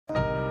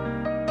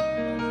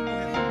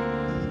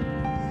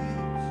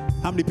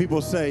How many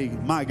people say,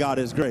 my God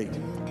is great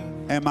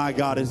and my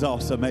God is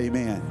awesome?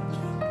 Amen.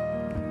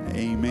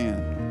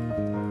 Amen.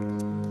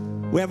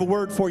 We have a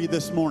word for you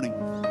this morning.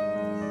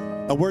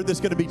 A word that's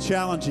going to be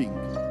challenging.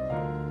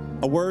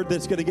 A word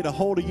that's going to get a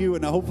hold of you,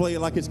 and hopefully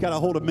like it's got a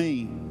hold of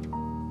me.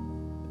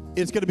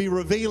 It's going to be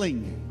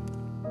revealing.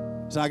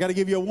 So I got to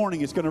give you a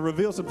warning. It's going to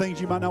reveal some things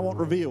you might not want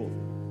revealed.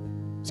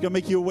 It's going to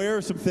make you aware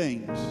of some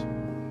things.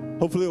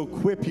 Hopefully it'll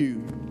equip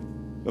you.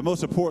 But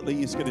most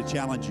importantly, it's going to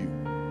challenge you.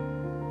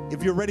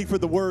 If you're ready for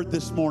the word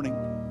this morning,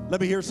 let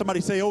me hear somebody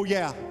say, oh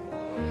yeah.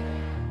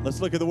 Let's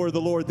look at the word of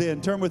the Lord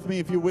then. Turn with me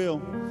if you will.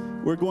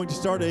 We're going to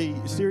start a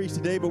series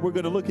today, but we're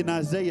going to look in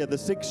Isaiah, the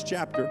 6th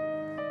chapter,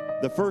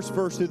 the 1st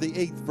verse through the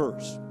 8th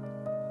verse.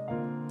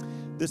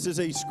 This is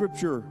a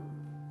scripture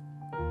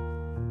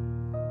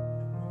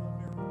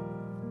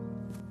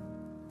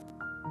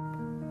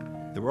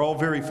that we're all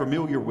very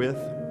familiar with.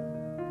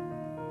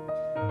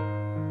 But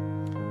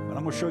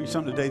I'm going to show you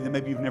something today that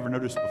maybe you've never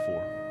noticed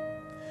before.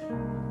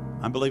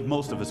 I believe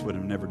most of us would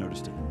have never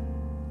noticed it.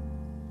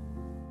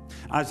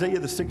 Isaiah,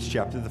 the 6th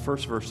chapter, the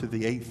 1st verse to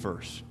the 8th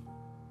verse.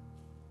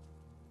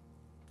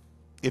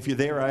 If you're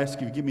there, I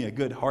ask you to give me a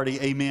good hearty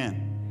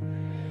amen.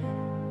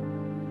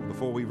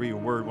 Before we read a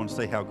word, I want to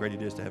say how great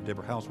it is to have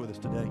Deborah House with us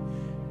today.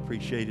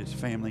 Appreciate his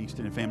family,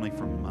 extended family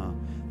from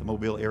the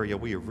Mobile area.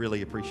 We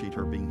really appreciate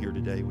her being here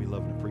today. We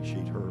love and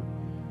appreciate her.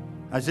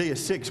 Isaiah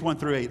 6, 1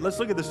 through 8. Let's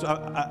look at this.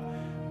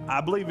 I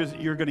believe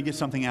you're going to get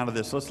something out of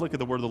this. Let's look at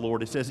the word of the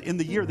Lord. It says, in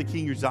the year that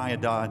King Uzziah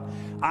died,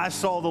 I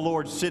saw the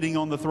Lord sitting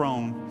on the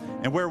throne.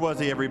 And where was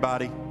he,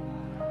 everybody?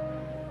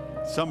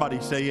 Somebody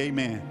say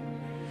amen.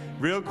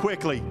 Real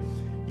quickly,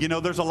 you know,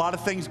 there's a lot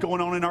of things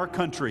going on in our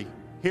country,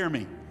 hear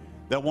me,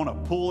 that want to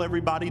pull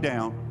everybody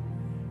down,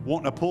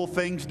 wanting to pull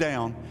things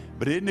down.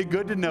 But isn't it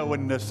good to know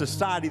in the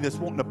society that's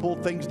wanting to pull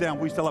things down,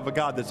 we still have a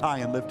God that's high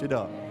and lifted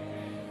up.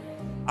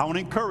 I want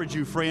to encourage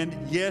you, friend.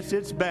 Yes,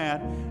 it's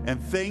bad,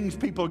 and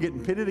people are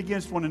getting pitted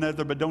against one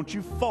another, but don't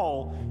you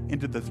fall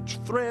into the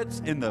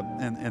threats and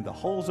the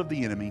holes of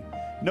the enemy.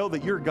 Know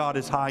that your God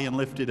is high and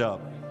lifted up.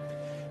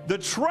 The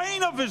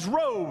train of his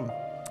robe,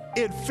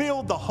 it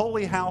filled the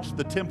holy house,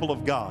 the temple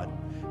of God.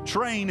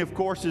 Train, of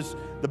course, is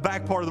the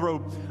back part of the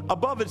robe.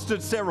 Above it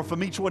stood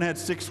seraphim. Each one had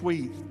 6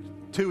 wings.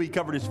 2 he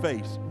covered his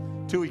face,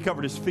 2 he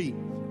covered his feet,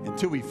 and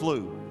 2 he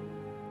flew.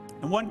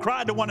 And one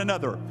cried to one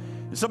another.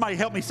 And somebody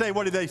help me say,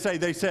 what did they say?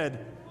 They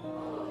said,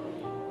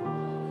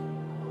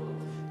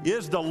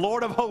 is the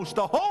Lord of hosts.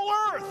 The whole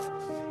earth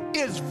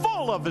is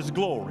full of his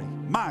glory.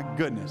 My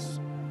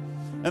goodness.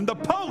 And the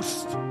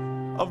post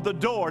of the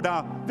door,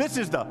 now this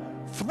is the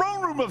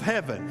throne room of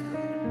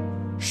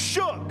heaven,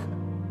 shook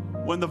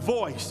when the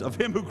voice of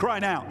him who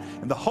cried out,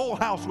 and the whole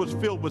house was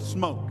filled with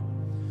smoke.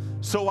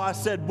 So I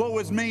said, woe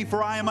is me,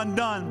 for I am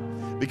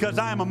undone, because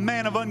I am a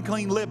man of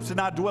unclean lips,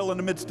 and I dwell in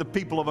the midst of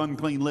people of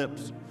unclean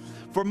lips.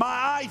 For my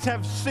eyes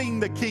have seen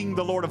the King,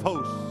 the Lord of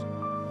hosts.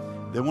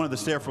 Then one of the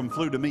seraphim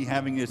flew to me,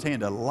 having in his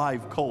hand a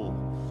live coal,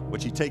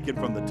 which he taken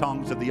from the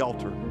tongs of the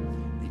altar.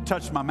 He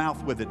touched my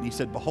mouth with it, and he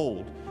said,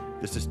 behold,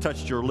 this has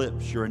touched your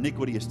lips. Your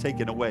iniquity is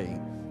taken away,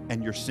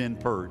 and your sin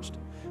purged.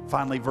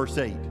 Finally, verse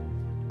 8,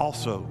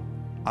 also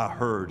I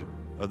heard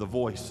of the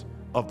voice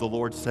of the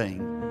Lord saying,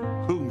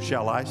 whom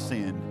shall I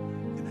send,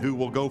 and who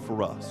will go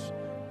for us?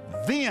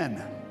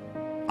 Then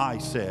I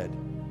said,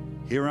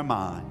 here am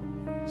I,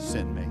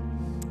 send me.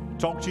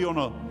 Talk to you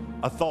on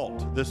a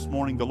thought this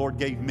morning the Lord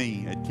gave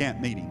me at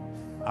camp meeting.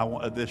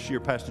 This year,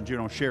 Pastor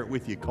June, I'll share it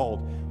with you,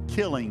 called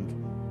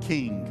Killing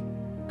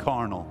King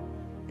Carnal.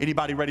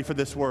 Anybody ready for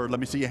this word? Let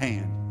me see your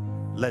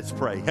hand. Let's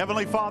pray.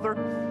 Heavenly Father,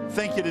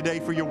 thank you today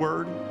for your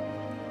word.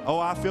 Oh,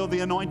 I feel the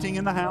anointing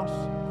in the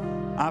house.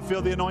 I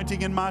feel the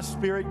anointing in my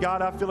spirit.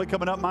 God, I feel it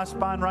coming up my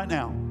spine right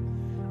now.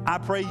 I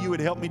pray you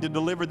would help me to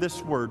deliver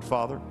this word,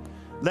 Father.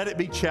 Let it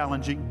be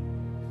challenging.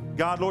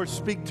 God, Lord,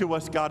 speak to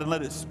us, God, and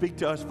let it speak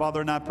to us, Father,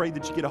 and I pray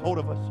that you get a hold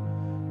of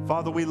us.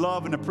 Father, we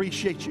love and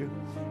appreciate you.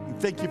 And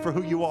thank you for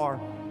who you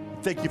are.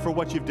 Thank you for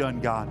what you've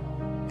done, God.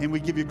 And we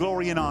give you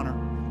glory and honor.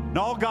 And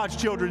all God's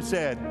children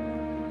said,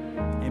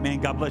 amen.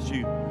 God bless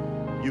you.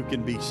 You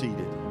can be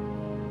seated.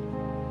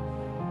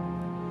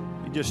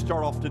 We just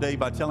start off today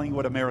by telling you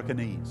what America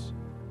needs.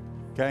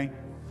 Okay?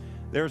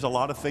 There's a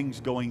lot of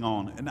things going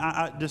on. And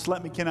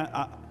can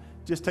I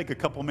just take a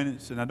couple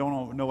minutes, and I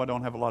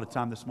don't have a lot of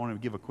time this morning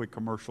to give a quick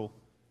commercial.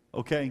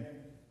 Okay?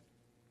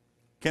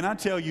 Can I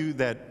tell you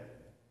that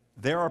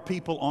there are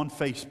people on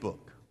Facebook,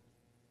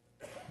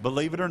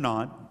 believe it or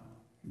not,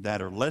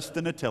 that are less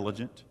than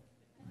intelligent,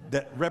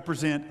 that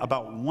represent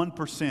about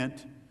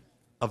 1%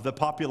 of the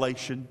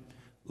population.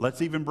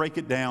 Let's even break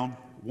it down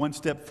one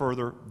step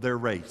further, their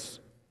race.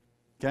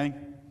 Okay?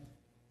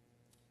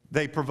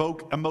 They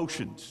provoke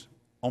emotions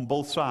on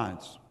both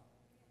sides.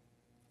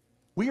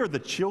 We are the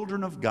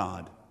children of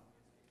God.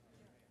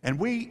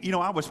 And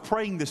I was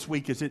praying this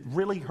week as it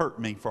really hurt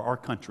me for our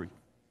country.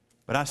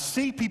 But I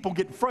see people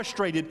get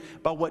frustrated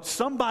by what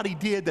somebody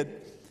did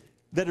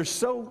that are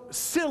so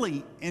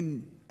silly,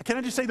 and can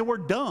I just say the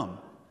word dumb?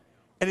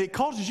 And it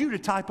causes you to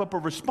type up a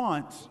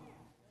response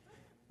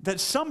that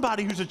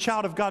somebody who's a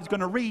child of God is going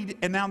to read,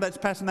 and now that's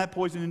passing that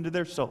poison into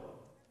their soul.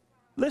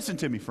 Listen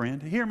to me,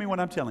 friend. Hear me what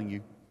I'm telling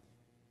you.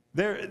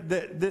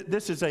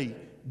 This is a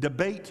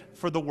debate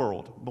for the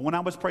world. But when I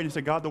was praying, I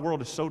said, God, the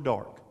world is so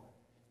dark.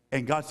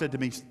 And God said to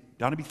me,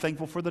 don't be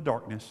thankful for the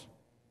darkness,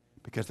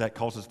 because that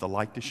causes the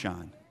light to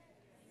shine.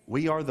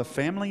 We are the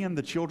family and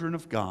the children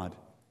of God.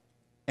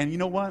 And you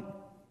know what?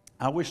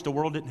 I wish the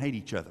world didn't hate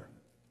each other.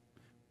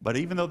 But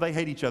even though they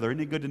hate each other,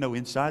 isn't it good to know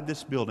inside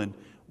this building,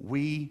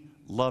 we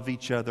love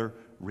each other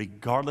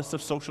regardless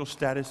of social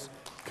status,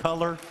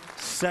 color,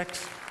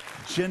 sex,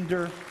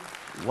 gender,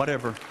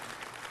 whatever.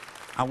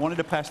 I wanted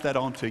to pass that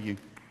on to you.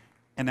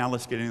 And now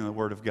let's get into the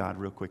Word of God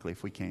real quickly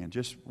if we can.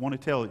 Just want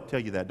to tell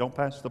you that. Don't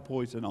pass the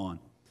poison on.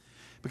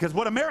 Because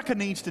what America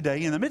needs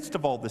today, in the midst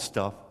of all this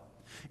stuff,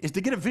 is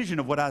to get a vision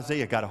of what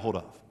Isaiah got a hold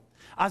of.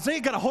 Isaiah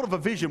got a hold of a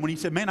vision when he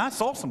said, man, I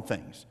saw some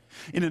things.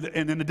 And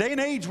in a day and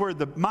age where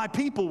my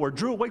people were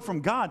drew away from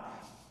God,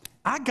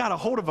 I got a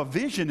hold of a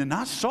vision and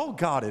I saw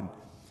God, and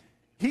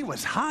he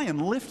was high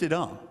and lifted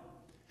up.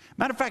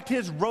 Matter of fact,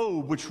 his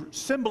robe, which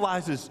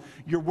symbolizes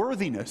your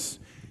worthiness,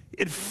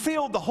 it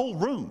filled the whole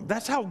room.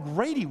 That's how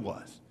great he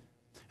was.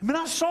 I mean,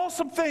 I saw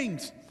some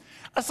things.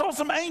 I saw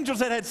some angels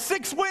that had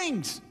 6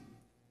 wings,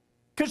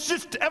 because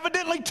just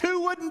evidently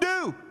 2 wouldn't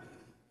do.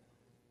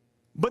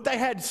 But they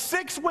had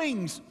 6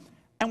 wings,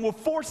 and with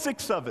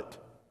 4/6 of it,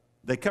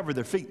 they covered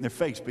their feet and their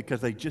face because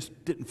they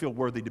just didn't feel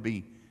worthy to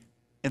be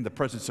in the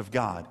presence of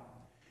God.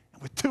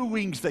 And with 2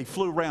 wings, they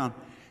flew around.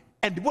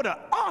 And what an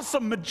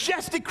awesome,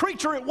 majestic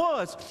creature it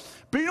was.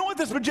 But you know what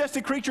this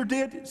majestic creature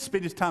did?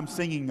 Spent his time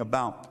singing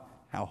about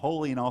how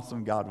holy and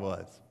awesome God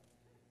was.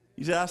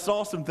 He said, I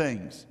saw some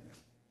things.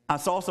 I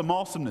saw some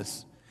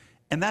awesomeness.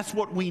 And that's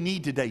what we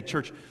need today,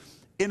 church.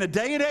 In a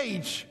day and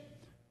age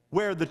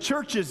where the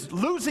church is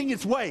losing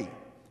its way,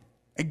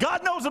 and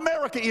God knows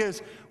America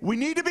is, we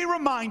need to be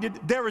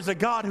reminded there is a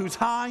God who's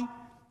high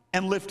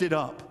and lifted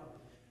up.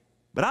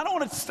 But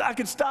I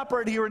could stop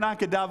right here and I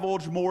could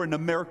divulge more in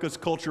America's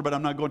culture, but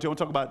I'm not going to. I want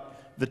to talk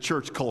about the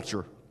church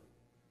culture,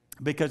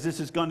 because this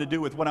is going to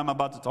do with what I'm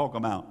about to talk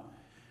about.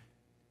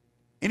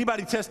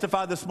 Anybody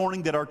testify this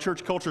morning that our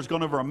church culture is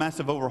going over a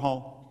massive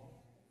overhaul?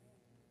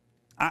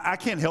 I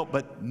can't help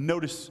but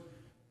notice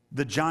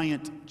the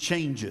giant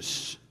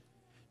changes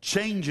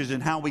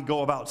in how we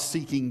go about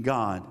seeking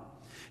God.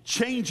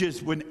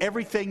 Changes when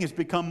everything has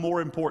become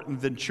more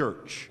important than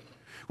church.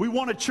 We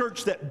want a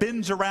church that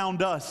bends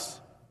around us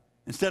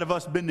instead of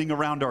us bending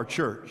around our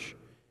church.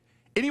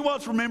 Anyone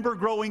else remember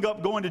growing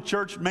up going to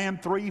church, man,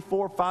 3,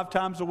 4, 5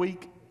 times a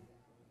week?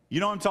 You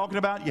know what I'm talking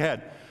about? You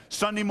had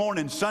Sunday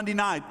morning, Sunday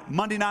night,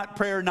 Monday night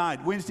prayer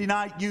night, Wednesday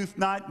night youth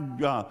night,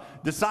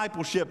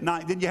 discipleship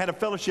night. Then you had a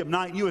fellowship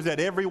night, and you was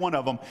at every one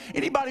of them.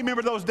 Anybody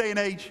remember those day and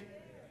age?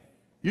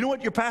 You know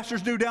what your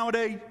pastors do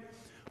nowadays?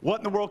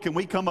 What in the world can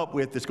we come up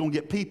with that's going to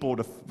get people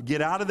to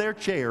get out of their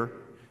chair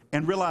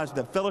and realize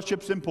that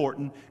fellowship's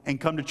important and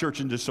come to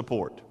church and to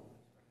support?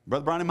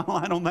 Brother Brian, am I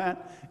lying on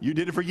that? You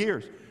did it for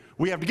years.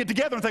 We have to get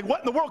together and think, what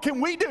in the world can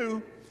we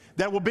do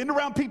that will bend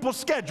around people's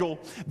schedule,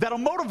 that'll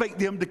motivate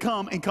them to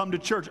come to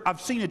church?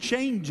 I've seen a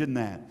change in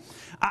that.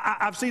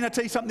 I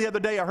tell you something the other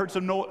day, I heard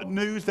some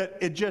news that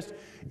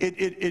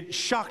it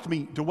shocked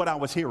me to what I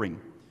was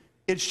hearing.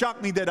 It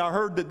shocked me that I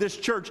heard that this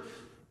church,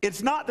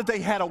 it's not that they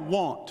had a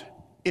want,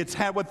 it's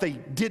had what they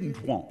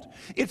didn't want.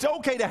 It's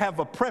okay to have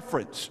a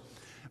preference,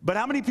 but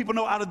how many people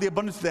know out of the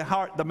abundance of the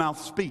heart, the mouth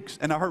speaks?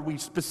 And I heard we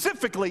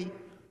specifically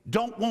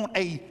don't want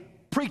a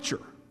preacher.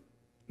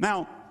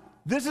 Now,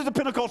 this is a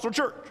Pentecostal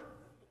church.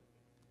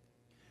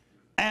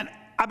 And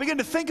I began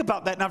to think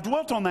about that, and I've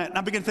dwelt on that, and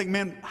I began to think,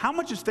 man, how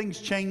much has things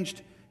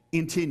changed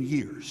in 10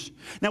 years?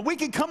 Now, we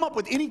can come up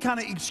with any kind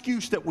of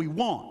excuse that we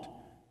want,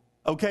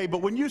 okay?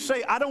 But when you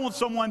say, I don't want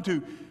someone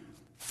to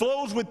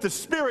flows with the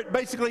Spirit,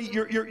 basically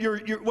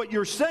what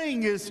you're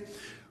saying is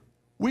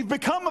we've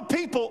become a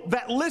people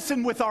that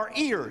listen with our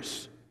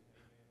ears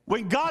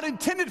when God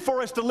intended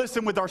for us to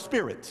listen with our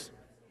spirits.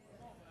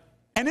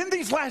 And in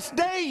these last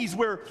days,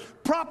 we're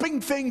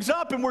propping things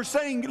up and we're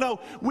saying,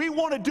 we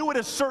want to do it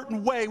a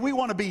certain way. We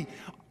want to be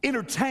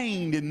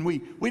entertained, and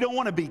we don't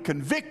want to be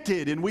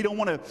convicted, and we don't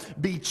want to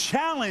be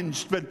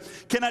challenged. But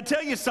can I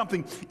tell you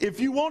something? If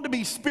you want to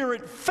be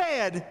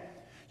Spirit-fed,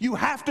 you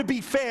have to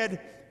be fed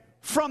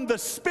from the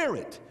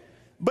Spirit.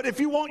 But if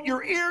you want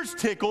your ears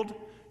tickled,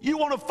 you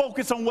want to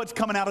focus on what's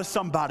coming out of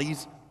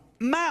somebody's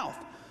mouth.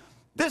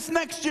 This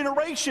next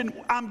generation,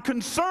 I'm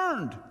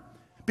concerned,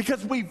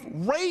 because we've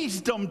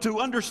raised them to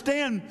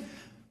understand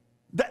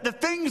that the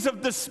things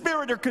of the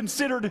Spirit are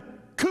considered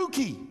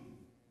kooky.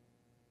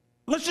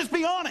 Let's just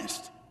be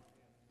honest.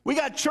 We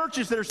got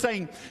churches that are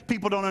saying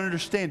people don't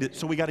understand it,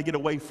 so we got to get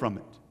away from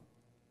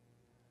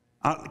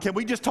it. Can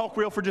we just talk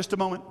real for just a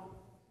moment?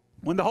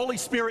 When the Holy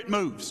Spirit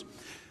moves,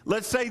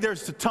 let's say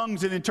there's the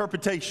tongues and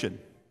interpretation.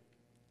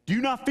 Do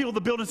you not feel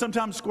the building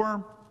sometimes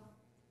squirm?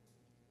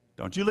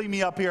 Don't you leave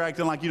me up here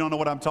acting like you don't know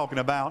what I'm talking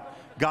about.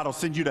 God will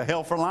send you to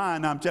hell for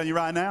lying, I'm telling you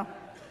right now.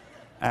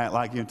 Act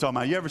like you're talking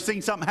about. You ever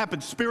seen something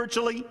happen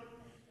spiritually?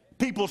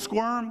 People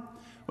squirm.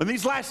 When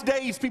these last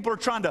days, people are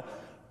trying to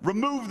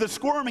remove the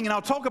squirming, and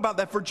I'll talk about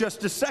that for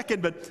just a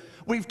second, but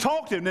we've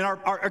talked, and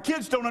our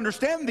kids don't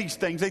understand these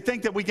things. They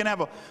think that we can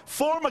have a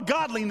form of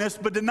godliness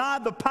but deny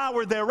the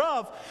power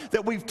thereof,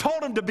 that we've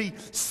taught them to be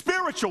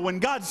spiritual when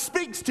God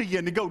speaks to you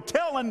and to go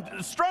tell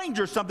a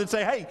stranger something,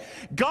 say, hey,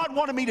 God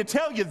wanted me to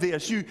tell you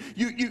this.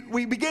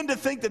 We begin to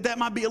think that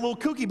might be a little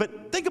kooky,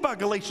 but think about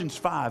Galatians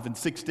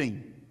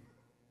 5:16.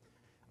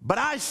 But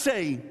I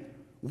say,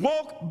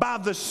 walk by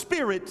the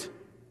Spirit,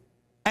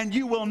 and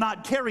you will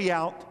not carry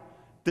out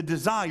the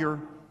desire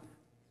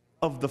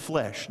of the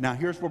flesh. Now,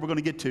 here's where we're going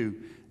to get to,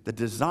 the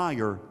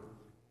desire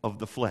of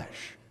the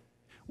flesh.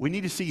 We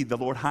need to see the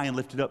Lord high and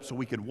lifted up so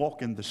we can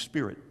walk in the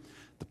Spirit.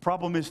 The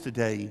problem is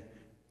today,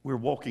 we're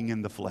walking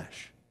in the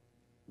flesh.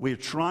 We're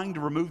trying to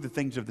remove the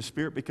things of the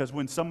Spirit because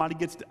when somebody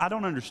I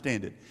don't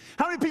understand it.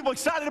 How many people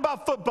excited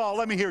about football?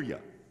 Let me hear you.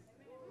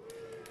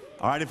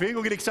 All right, if you ain't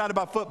going to get excited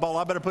about football,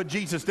 I better put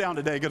Jesus down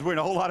today because we're in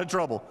a whole lot of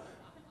trouble.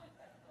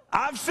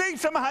 I've seen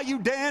some of how you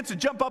dance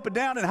and jump up and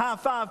down and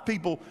high-five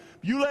people.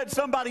 You let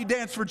somebody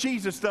dance for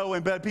Jesus, though,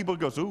 and people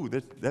go, ooh,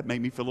 that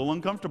made me feel a little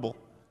uncomfortable.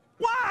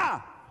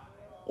 Why?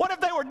 What if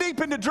they were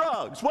deep into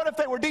drugs? What if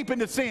they were deep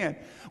into sin?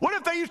 What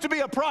if they used to be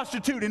a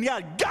prostitute and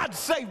God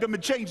saved them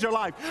and changed their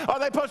life? Are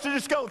they supposed to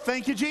just go,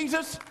 thank you,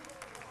 Jesus?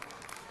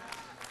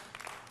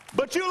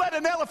 But you let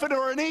an elephant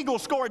or an eagle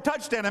score a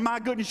touchdown, and my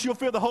goodness, you'll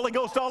feel the Holy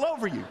Ghost all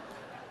over you.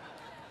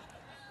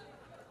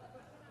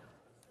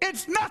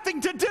 It's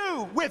nothing to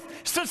do with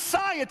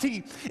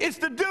society. It's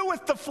to do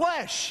with the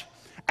flesh.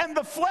 And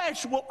the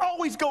flesh will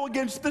always go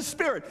against the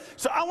Spirit.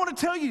 So I want to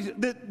tell you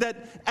that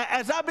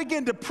as I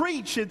begin to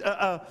preach and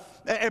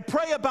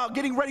pray about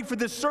getting ready for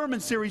this sermon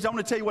series, I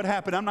want to tell you what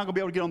happened. I'm not going to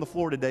be able to get on the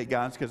floor today,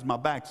 guys, because my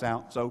back's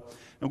out. So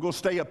I'm going to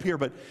stay up here.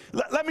 But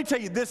let me tell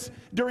you this,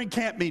 during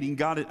camp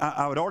meeting,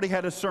 I had already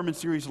had a sermon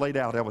series laid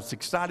out. I was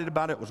excited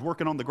about it. I was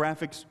working on the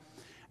graphics.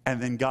 And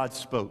then God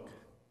spoke.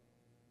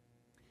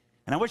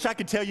 And I wish I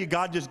could tell you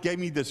God just gave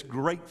me this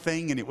great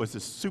thing, and it was a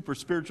super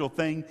spiritual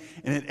thing,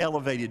 and it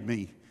elevated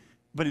me.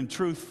 But in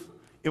truth,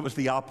 it was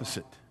the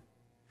opposite.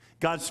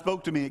 God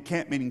spoke to me at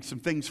camp meeting some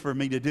things for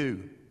me to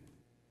do.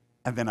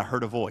 And then I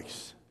heard a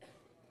voice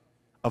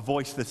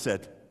that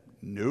said,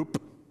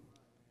 nope,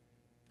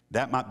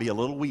 that might be a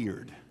little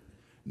weird.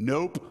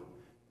 Nope,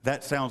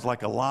 that sounds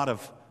like a lot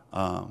of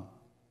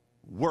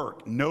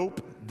work.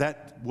 Nope,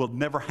 that will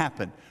never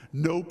happen.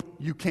 Nope,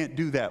 you can't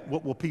do that.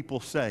 What will people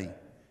say?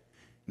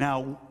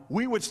 Now,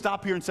 we would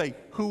stop here and say,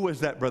 who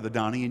was that, Brother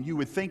Donnie? And you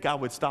would think I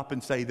would stop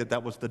and say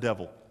that was the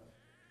devil.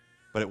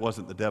 But it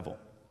wasn't the devil.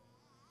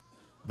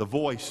 The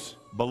voice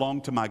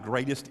belonged to my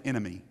greatest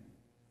enemy,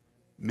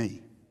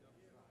 me.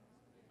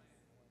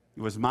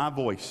 It was my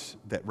voice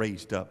that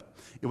raised up.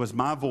 It was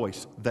my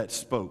voice that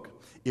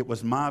spoke. It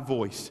was my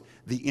voice,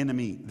 the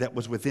enemy that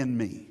was within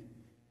me.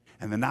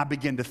 And then I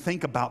began to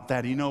think about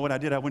that. You know what I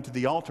did? I went to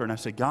the altar and I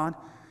said, God,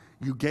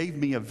 you gave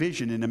me a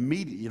vision, and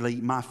immediately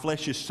my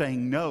flesh is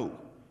saying no.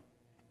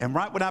 And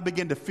right when I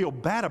began to feel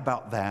bad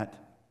about that,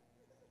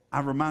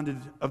 I'm reminded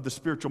of the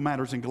spiritual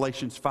matters in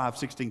Galatians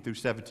 5:16 through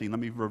 17.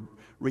 Let me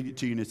read it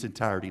to you in its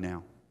entirety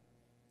now.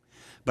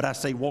 But I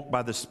say, walk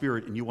by the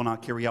Spirit, and you will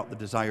not carry out the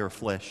desire of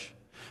flesh.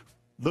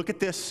 Look at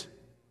this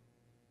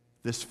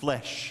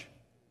flesh.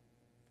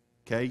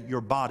 Okay,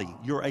 your body.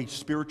 You're a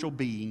spiritual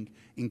being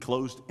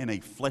enclosed in a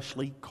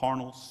fleshly,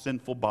 carnal,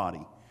 sinful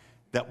body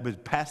that was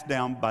passed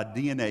down by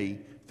DNA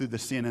through the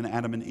sin in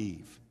Adam and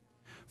Eve.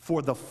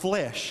 For the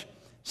flesh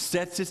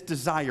sets its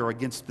desire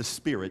against the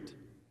Spirit,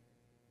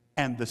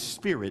 and the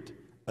Spirit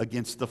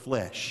against the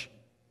flesh.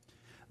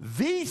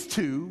 These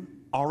two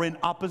are in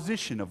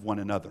opposition of one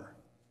another,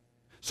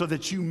 so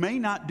that you may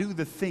not do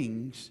the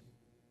things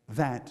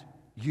that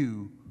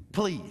you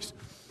please.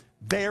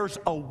 There's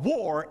a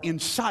war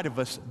inside of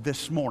us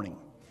this morning.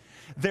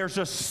 There's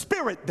a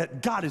spirit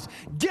that God is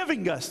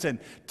giving us and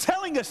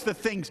telling us the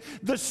things,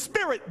 the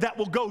spirit that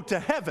will go to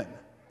heaven.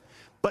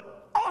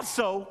 But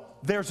also,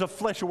 there's a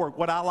flesh of work,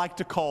 what I like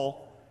to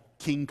call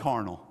King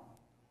Carnal.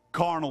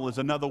 Carnal is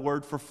another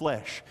word for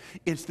flesh.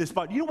 It's this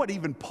body. You know what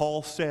even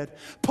Paul said?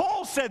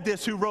 Paul said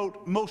this, who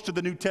wrote most of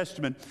the New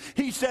Testament.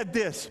 He said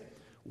this,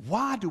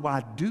 why do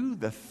I do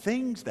the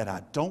things that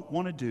I don't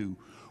want to do?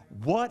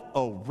 What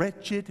a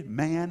wretched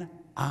man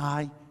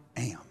I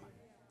am.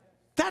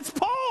 That's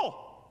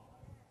Paul,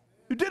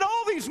 who did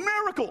all these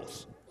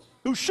miracles,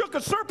 who shook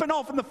a serpent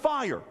off in the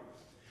fire.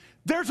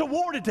 There's a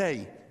war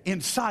today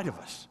inside of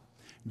us.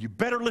 You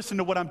better listen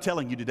to what I'm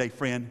telling you today,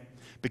 friend,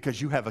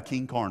 because you have a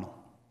King Carnal.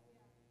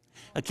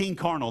 A King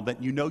Carnal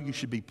that you know you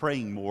should be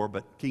praying more,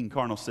 but King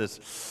Carnal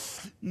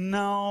says,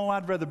 no,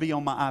 I'd rather be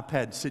on my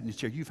iPad and sit in the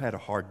chair. You've had a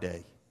hard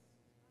day.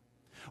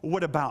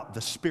 What about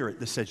the spirit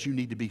that says you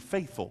need to be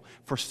faithful?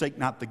 Forsake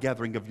not the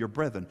gathering of your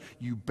brethren.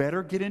 You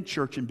better get in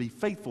church and be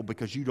faithful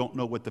because you don't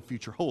know what the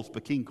future holds.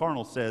 But King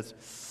Carnal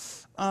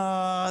says,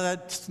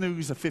 that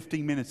snooze of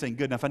 15 minutes ain't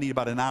good enough. I need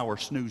about an hour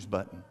snooze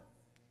button.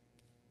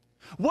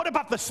 What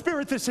about the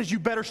spirit that says you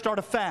better start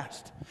a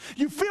fast?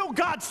 You feel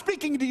God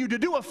speaking to you to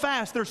do a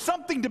fast. There's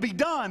something to be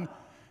done,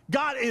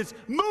 God is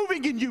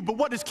moving in you. But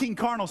what does King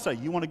Carnal say?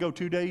 You want to go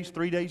 2 days,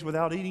 3 days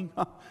without eating?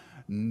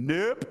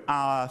 Nope,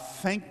 I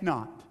think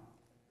not.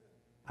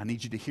 I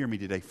need you to hear me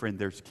today, friend.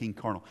 There's King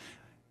Carnal.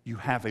 You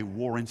have a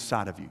war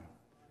inside of you.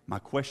 My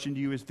question to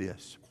you is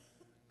this.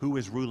 Who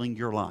is ruling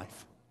your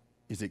life?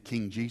 Is it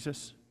King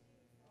Jesus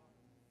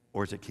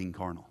or is it King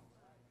Carnal?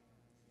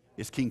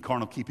 Is King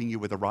Carnal keeping you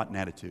with a rotten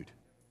attitude?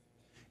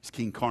 Is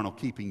King Carnal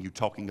keeping you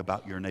talking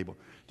about your neighbor?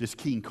 Does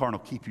King Carnal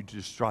keep you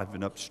just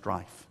driving up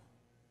strife?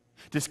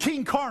 Does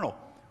King Carnal,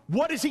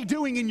 what is he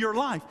doing in your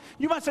life?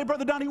 You might say,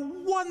 Brother Donnie,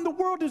 what in the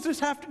world does this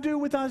have to do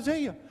with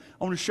Isaiah?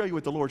 I want to show you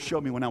what the Lord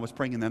showed me when I was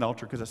praying in that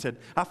altar, because I said,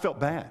 I felt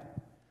bad.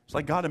 It's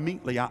like God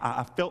immediately,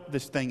 I felt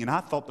this thing, and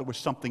I thought there was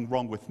something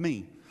wrong with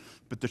me.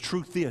 But the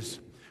truth is,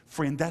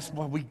 friend, that's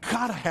why we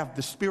got to have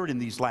the Spirit in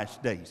these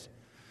last days.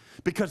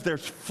 Because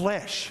there's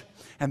flesh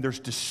and there's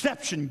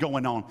deception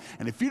going on.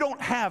 And if you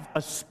don't have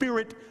a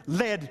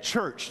Spirit-led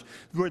church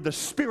where the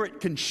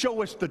Spirit can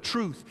show us the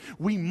truth,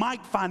 we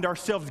might find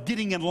ourselves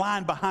getting in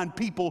line behind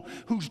people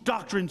whose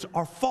doctrines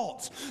are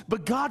false.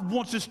 But God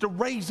wants us to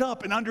raise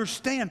up and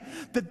understand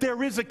that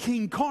there is a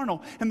King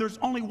Carnal, and there's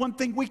only one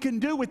thing we can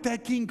do with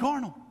that King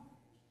Carnal.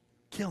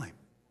 Kill him.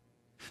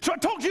 So I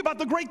told you about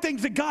the great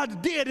things that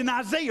God did in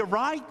Isaiah,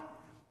 right?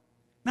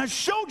 And I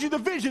showed you the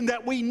vision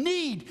that we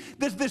need,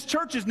 this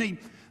church's need.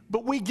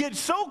 But we get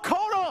so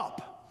caught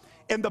up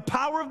in the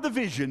power of the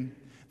vision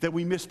that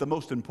we miss the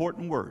most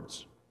important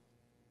words.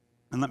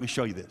 And let me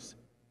show you this.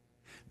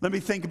 Let me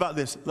think about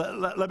this.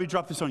 Let me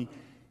drop this on you.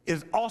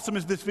 As awesome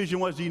as this vision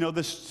was, do you know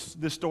this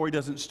story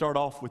doesn't start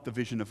off with the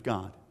vision of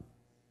God?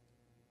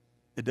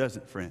 It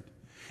doesn't, friend.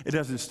 It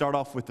doesn't start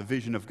off with the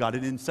vision of God. It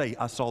didn't say,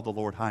 I saw the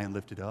Lord high and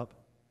lifted up.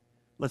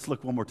 Let's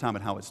look one more time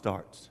at how it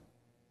starts.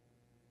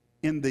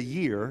 In the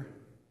year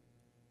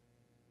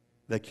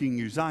that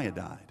King Uzziah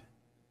died.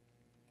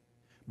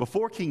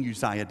 Before King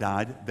Uzziah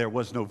died, there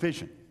was no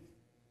vision.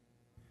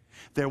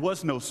 There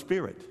was no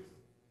spirit.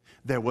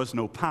 There was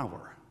no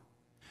power.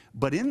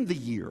 But in the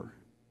year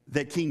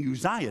that King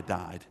Uzziah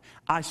died,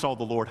 I saw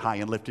the Lord high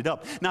and lifted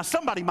up. Now,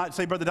 somebody might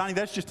say, Brother Donnie,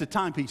 that's just a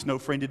timepiece. No,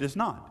 friend, it is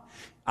not.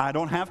 I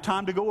don't have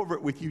time to go over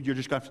it with you. You're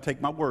just going to have to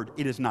take my word.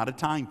 It is not a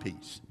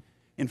timepiece.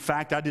 In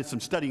fact, I did some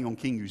studying on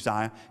King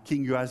Uzziah.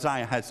 King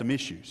Uzziah had some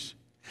issues.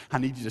 I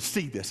need you to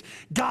see this.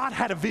 God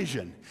had a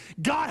vision.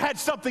 God had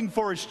something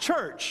for his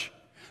church.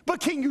 But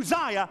King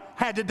Uzziah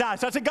had to die.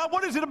 So I said, God,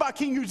 what is it about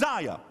King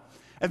Uzziah?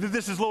 And then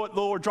this is what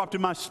the Lord dropped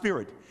in my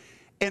spirit.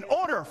 In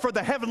order for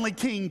the heavenly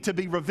king to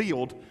be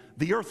revealed,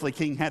 the earthly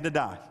king had to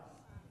die.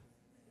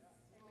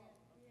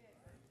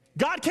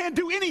 God can't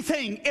do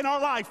anything in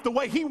our life the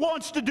way he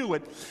wants to do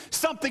it.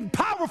 Something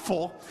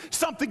powerful,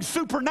 something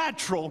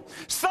supernatural,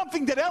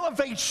 something that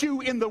elevates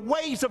you in the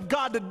ways of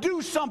God to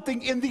do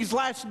something in these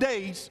last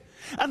days,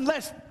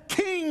 unless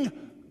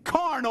King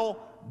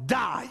Carnal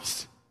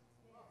dies.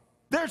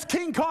 There's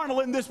King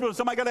Carnal in this building.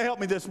 Somebody got to help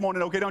me this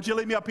morning, okay? Don't you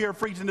leave me up here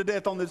freezing to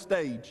death on this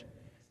stage.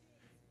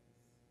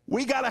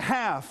 We got to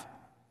have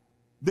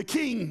the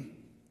king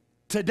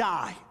to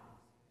die.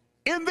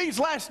 In these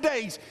last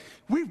days,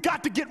 we've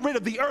got to get rid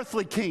of the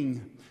earthly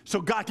king so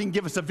God can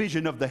give us a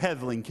vision of the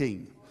heavenly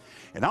king.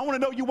 And I want to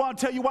know, you want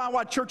to tell you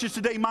why churches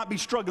today might be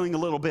struggling a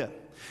little bit,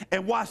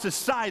 and why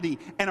society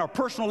and our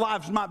personal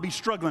lives might be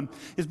struggling,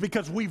 is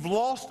because we've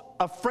lost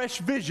a fresh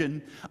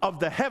vision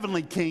of the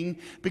heavenly king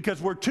because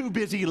we're too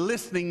busy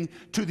listening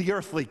to the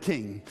earthly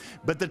king.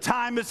 But the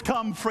time has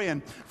come,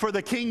 friend, for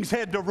the king's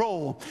head to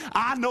roll.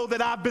 I know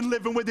that I've been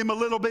living with him a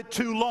little bit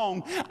too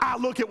long. I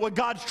look at what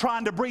God's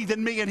trying to breathe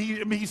in me, and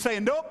he's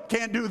saying, nope,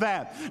 can't do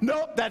that.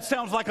 Nope, that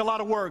sounds like a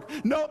lot of work.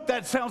 Nope,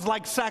 that sounds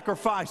like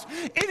sacrifice.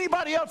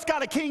 Anybody else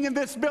got a king in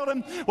this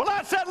building? Well,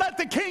 I said, let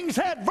the king's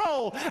head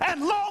roll,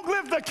 and long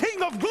live the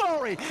King of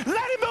glory. Let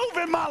him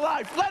move in my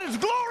life. Let his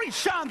glory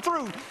shine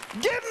through.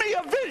 Give me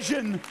a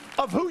vision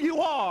of who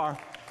you are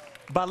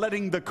by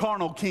letting the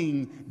carnal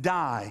king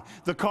die.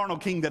 The carnal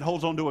king that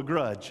holds on to a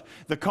grudge.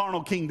 The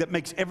carnal king that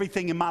makes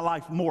everything in my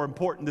life more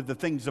important than the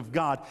things of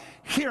God.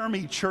 Hear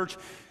me, church.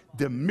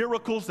 The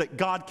miracles that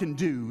God can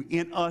do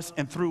in us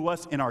and through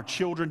us and our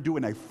children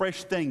doing a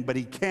fresh thing, but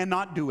he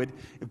cannot do it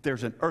if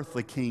there's an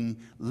earthly king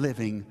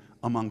living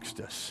amongst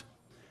us.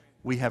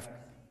 We have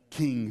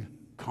King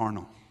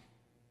Carnal.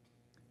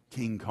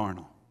 King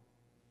Carnal.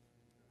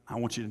 I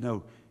want you to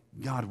know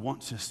God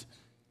wants us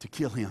to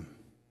kill him.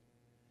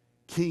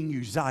 King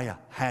Uzziah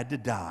had to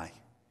die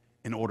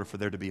in order for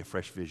there to be a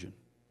fresh vision.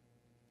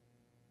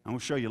 I'm going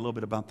to show you a little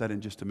bit about that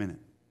in just a minute.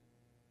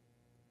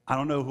 I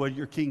don't know what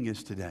your king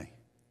is today,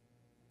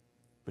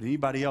 but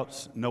anybody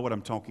else know what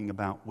I'm talking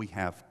about? We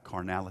have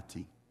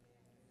carnality.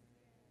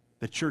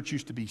 The church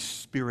used to be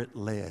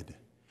spirit-led,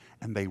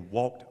 and they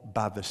walked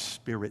by the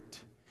Spirit.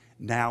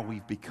 Now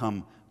we've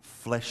become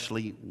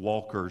fleshly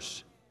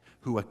walkers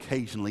who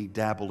occasionally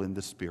dabble in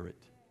the Spirit.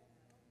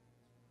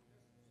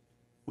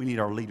 We need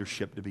our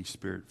leadership to be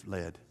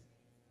Spirit-led.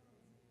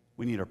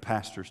 We need our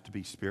pastors to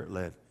be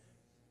Spirit-led.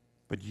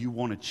 But you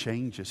want to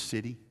change a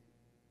city?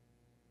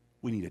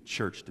 We need a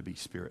church to be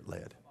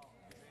Spirit-led.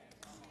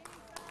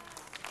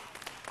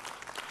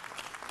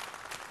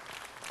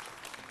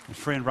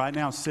 Friend, right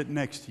now sitting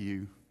next to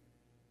you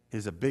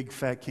is a big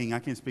fat king. I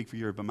can't speak for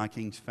Europe, but my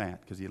king's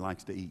fat because he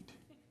likes to eat.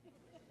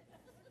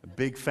 A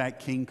big fat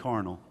king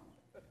Carnal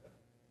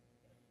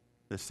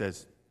that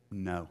says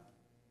no.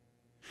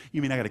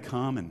 You mean I got to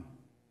come and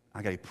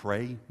I got to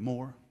pray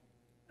more?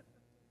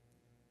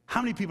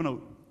 How many people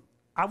know?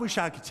 I wish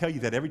I could tell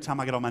you that every time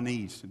I get on my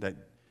knees that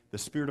the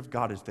Spirit of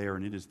God is there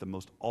and it is the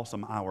most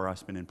awesome hour I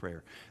spend in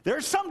prayer.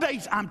 There's some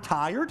days I'm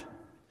tired.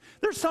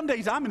 There's some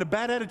days I'm in a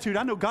bad attitude.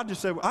 I know God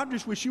just said, I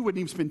just wish you wouldn't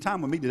even spend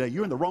time with me today.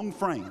 You're in the wrong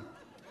frame.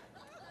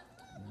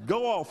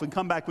 Go off and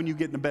come back when you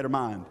get in a better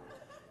mind.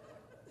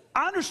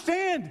 I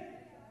understand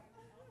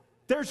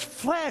there's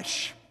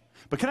flesh.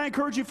 But can I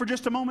encourage you for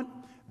just a moment?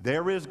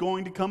 There is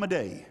going to come a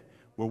day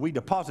where we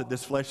deposit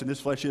this flesh and this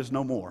flesh is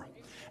no more.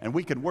 And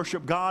we can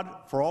worship God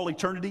for all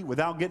eternity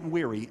without getting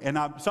weary. And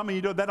some of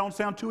you know that don't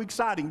sound too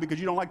exciting because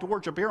you don't like to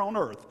worship here on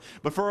earth.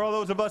 But for all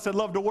those of us that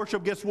love to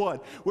worship, guess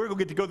what? We're going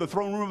to get to go to the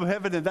throne room of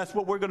heaven, and that's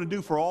what we're going to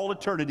do for all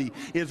eternity,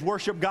 is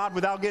worship God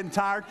without getting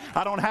tired.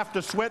 I don't have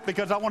to sweat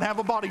because I won't have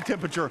a body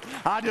temperature.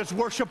 I just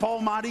worship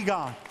Almighty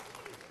God.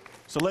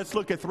 So let's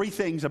look at three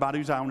things about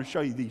Uzziah. I want to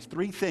show you these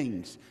three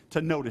things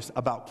to notice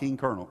about King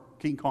Carnal.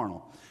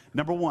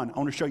 Number one, I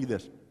want to show you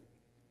this.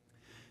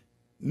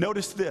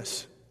 Notice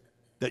this,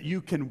 that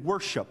you can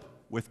worship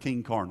with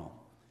King Carnal.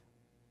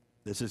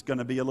 This is going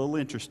to be a little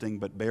interesting,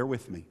 but bear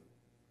with me.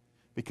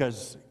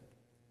 Because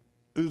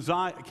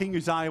King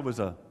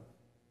Uzziah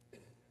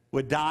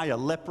would die a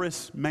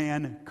leprous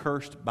man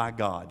cursed by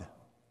God.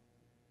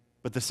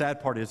 But the sad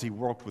part is he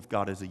walked with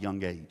God as a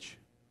young age.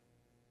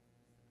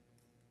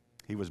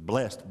 He was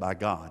blessed by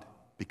God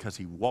because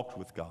he walked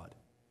with God.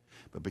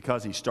 But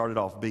because he started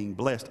off being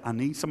blessed, I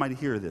need somebody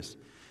to hear this.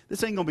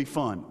 This ain't going to be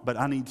fun, but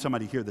I need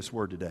somebody to hear this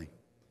word today.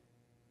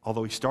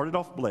 Although he started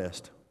off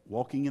blessed,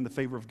 walking in the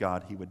favor of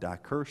God, he would die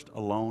cursed,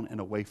 alone, and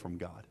away from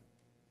God.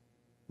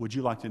 Would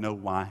you like to know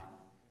why?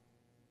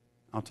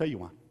 I'll tell you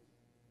why.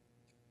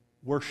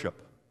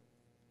 Worship.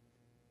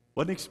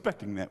 Wasn't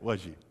expecting that,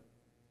 was you?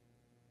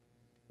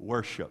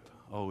 Worship.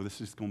 Oh,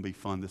 this is going to be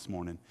fun this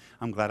morning.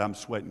 I'm glad I'm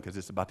sweating because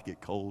it's about to get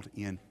cold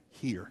in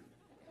here.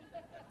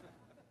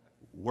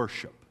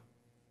 Worship.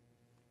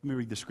 Let me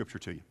read the scripture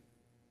to you.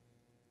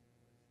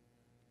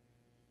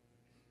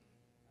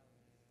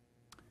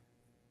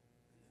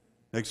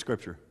 Next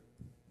scripture.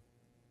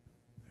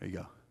 There you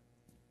go.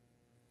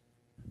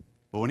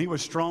 But when he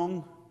was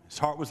strong, his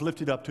heart was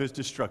lifted up to his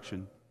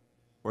destruction,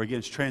 or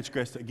against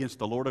transgressed against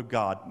the Lord of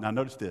God. Now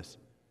notice this.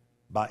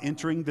 By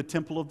entering the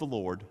temple of the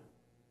Lord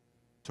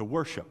to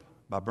worship,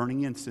 by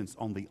burning incense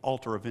on the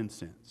altar of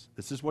incense.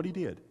 This is what he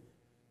did.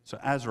 So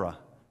Azra,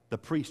 the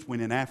priest,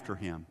 went in after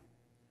him,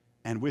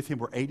 and with him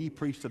were 80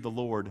 priests of the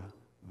Lord,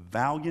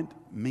 valiant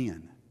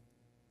men,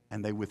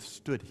 and they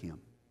withstood him.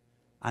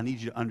 I need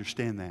you to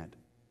understand that.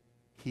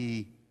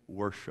 He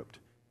worshiped.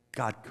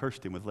 God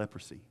cursed him with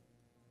leprosy.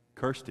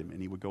 Cursed him,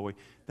 and he would go away.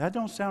 That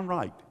don't sound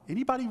right.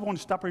 Anybody want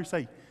to stop here and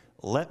say,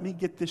 let me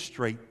get this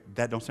straight?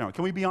 That don't sound right.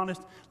 Can we be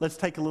honest? Let's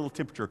take a little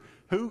temperature.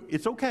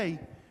 It's okay.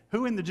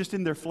 Who just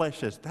in their flesh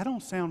says, that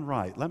don't sound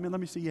right? Let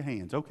me see your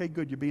hands. Okay,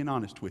 good, you're being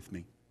honest with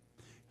me.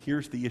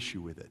 Here's the issue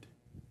with it,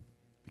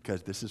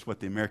 because this is what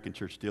the American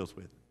church deals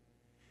with.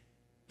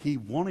 He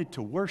wanted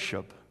to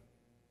worship.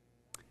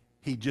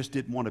 He just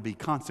didn't want to be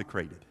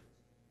consecrated.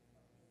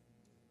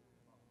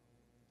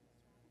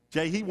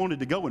 Jay, he wanted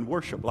to go and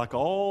worship like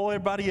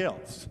everybody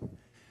else.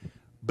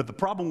 But the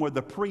problem where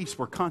the priests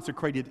were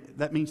consecrated,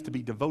 that means to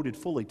be devoted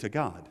fully to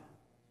God.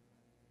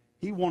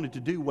 He wanted to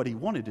do what he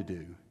wanted to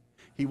do.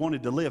 He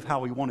wanted to live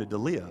how he wanted to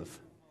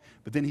live.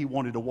 But then he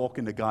wanted to walk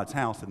into God's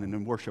house and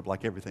then worship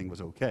like everything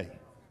was okay.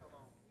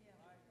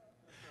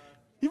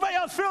 Anybody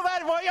else feel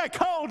that? Well, yeah,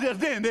 cold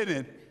just then, didn't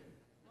it?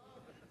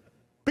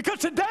 Because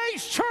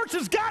today's church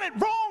has got it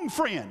wrong,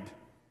 friend.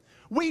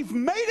 We've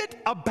made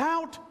it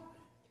about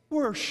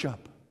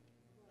worship.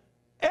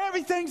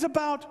 Everything's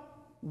about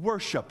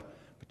worship.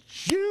 But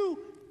you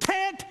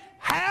can't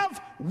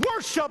have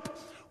worship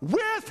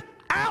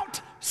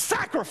without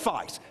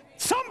sacrifice.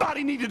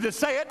 Somebody needed to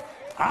say it.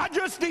 I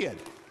just did.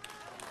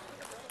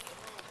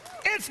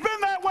 It's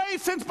been that way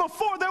since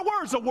before there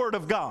was a word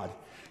of God.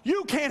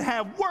 You can't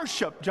have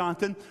worship,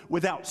 Jonathan,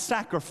 without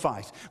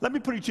sacrifice. Let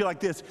me put it to you like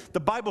this. The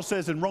Bible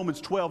says in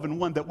Romans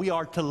 12:1 that we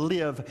are to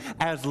live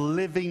as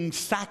living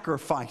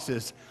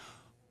sacrifices,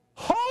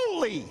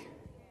 holy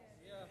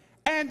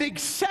and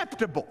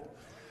acceptable.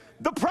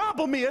 The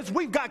problem is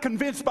we've got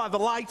convinced by the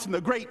lights and the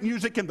great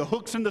music and the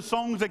hooks and the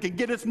songs that can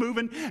get us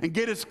moving and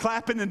get us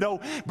clapping and no,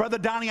 Brother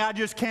Donnie, I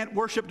just can't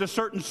worship to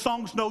certain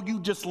songs. No,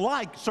 you just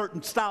like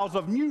certain styles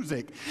of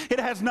music. It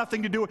has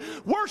nothing to do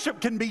with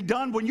worship. Can be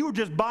done when you're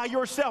just by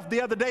yourself.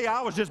 The other day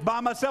I was just by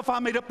myself. I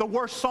made up the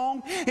worst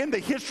song in the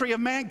history of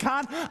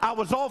mankind. I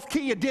was off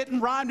key. It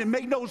didn't rhyme and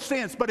made no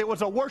sense, but it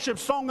was a worship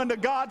song unto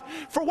God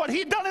for what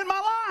he'd done in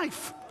my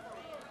life.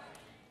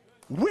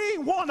 We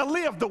want to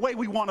live the way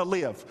we want to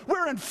live.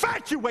 We're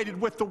infatuated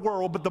with the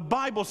world, but the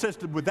Bible says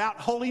that without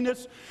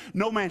holiness,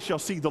 no man shall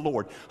see the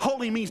Lord.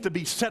 Holy means to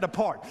be set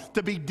apart,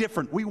 to be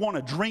different. We want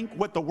to drink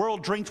what the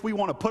world drinks. We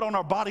want to put on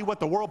our body what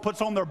the world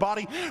puts on their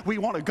body. We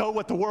want to go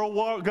what the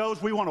world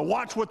goes. We want to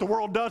watch what the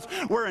world does.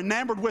 We're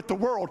enamored with the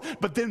world,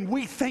 but then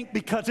we think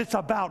because it's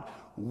about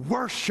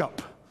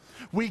worship,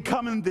 we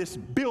come in this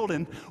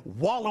building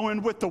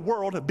wallowing with the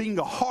world, being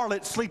a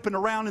harlot, sleeping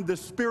around in this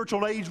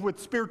spiritual age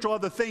with spiritual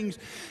other things,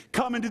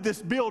 come into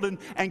this building,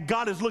 and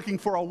God is looking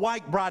for a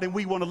white bride, and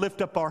we want to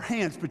lift up our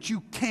hands. But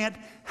you can't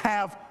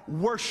have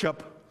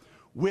worship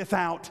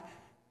without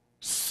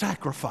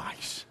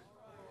sacrifice.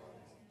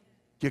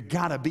 You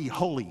got to be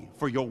holy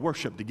for your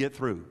worship to get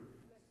through.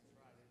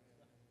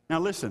 Now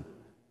listen,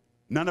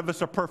 none of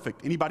us are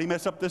perfect. Anybody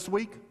mess up this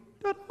week?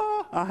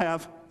 I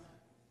have.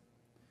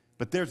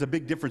 But there's a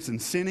big difference in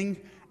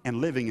sinning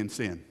and living in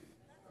sin.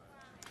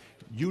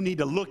 You need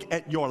to look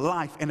at your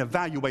life and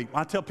evaluate.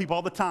 I tell people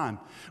all the time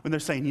when they're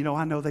saying, you know,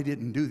 I know they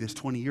didn't do this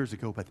 20 years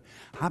ago, but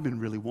I've been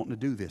really wanting to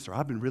do this, or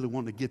I've been really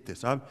wanting to get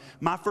this.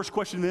 My first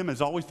question to them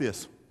is always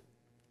this: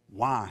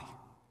 why?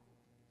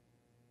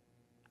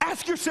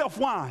 Ask yourself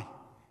why.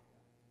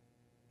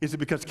 Is it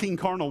because King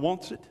Carnal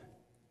wants it?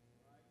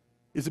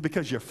 Is it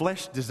because your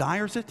flesh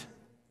desires it?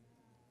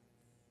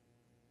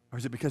 Or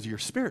is it because your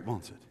spirit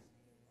wants it?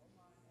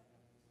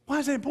 Why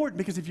is that important?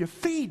 Because if you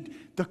feed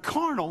the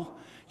carnal,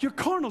 your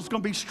carnal's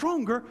going to be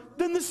stronger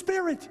than the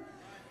spirit.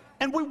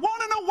 And we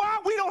want to know why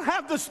we don't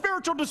have the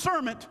spiritual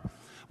discernment.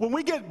 When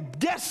we get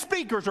guest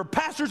speakers or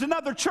pastors in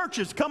other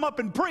churches come up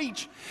and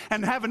preach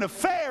and having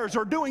affairs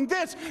or doing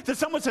this, that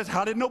someone says,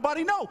 how did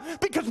nobody know?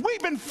 Because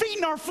we've been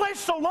feeding our flesh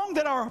so long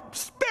that our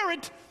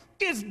spirit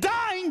is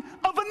dying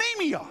of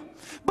anemia.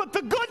 But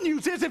the good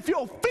news is, if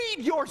you'll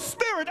feed your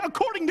spirit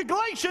according to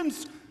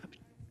Galatians,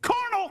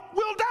 carnal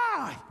will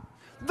die.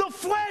 The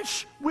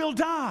flesh will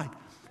die.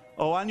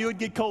 Oh, I knew it'd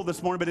get cold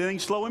this morning, but it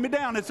ain't slowing me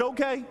down. It's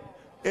okay.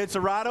 It's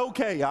right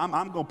okay. I'm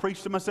going to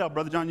preach to myself.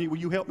 Brother John, will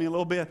you help me a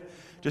little bit?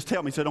 Just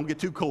tell me so I don't get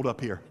too cold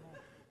up here.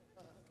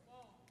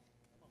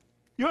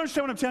 You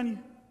understand what I'm telling you?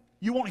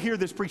 You won't hear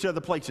this preached at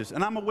other places.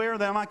 And I'm aware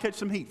that I might catch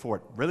some heat for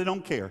it. Really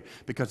don't care,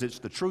 because it's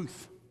the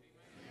truth.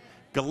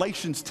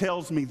 Galatians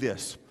tells me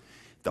this: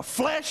 the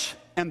flesh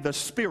and the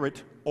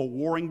spirit are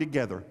warring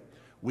together.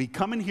 We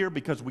come in here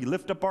because we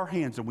lift up our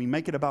hands and we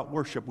make it about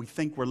worship. We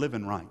think we're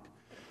living right.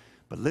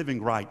 But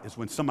living right is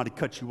when somebody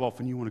cuts you off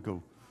and you want to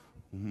go,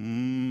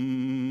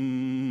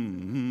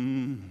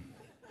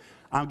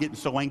 I'm getting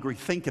so angry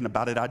thinking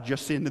about it, I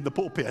just sinned in the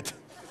pulpit.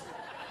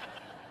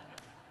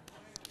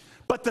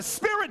 But the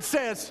Spirit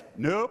says,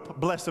 nope,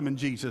 bless them in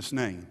Jesus'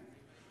 name.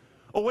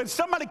 Or when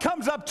somebody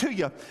comes up to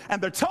you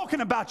and they're talking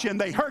about you and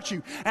they hurt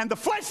you, and the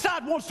flesh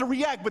side wants to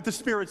react, but the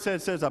Spirit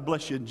says, I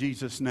bless you in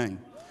Jesus'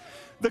 name.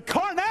 The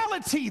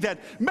carnality that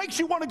makes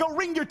you want to go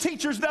wring your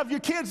teachers of your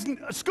kids'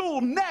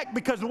 school neck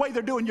because the way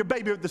they're doing your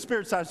baby, the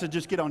Spirit side says,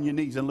 just get on your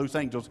knees and loose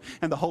angels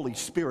and the Holy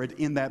Spirit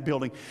in that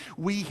building.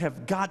 We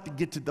have got to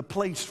get to the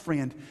place,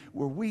 friend,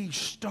 where we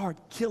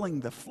start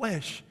killing the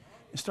flesh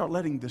and start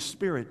letting the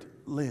Spirit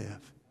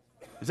live.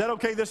 Is that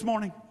okay this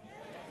morning?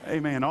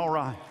 Amen. All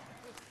right.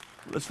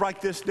 Let's write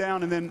this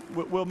down and then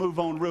we'll move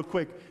on real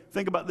quick.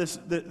 Think about this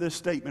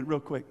statement real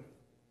quick.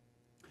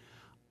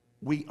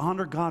 We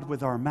honor God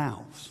with our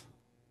mouths,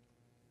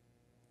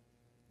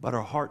 but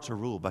our hearts are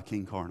ruled by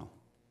King Carnal.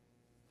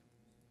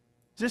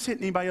 Is this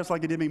hitting anybody else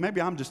like it did me?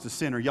 Maybe I'm just a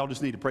sinner. Y'all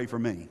just need to pray for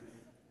me.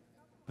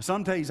 But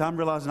some days I'm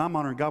realizing I'm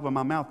honoring God with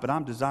my mouth, but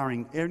I'm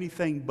desiring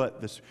anything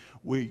but this.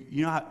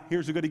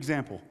 Here's a good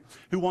example.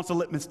 Who wants a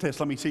litmus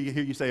test? Let me see you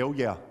here. You say, oh,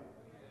 yeah.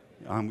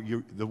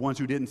 The ones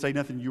who didn't say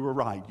nothing, you were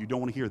right. You don't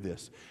want to hear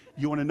this.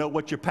 You want to know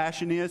what your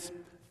passion is?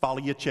 Follow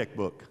your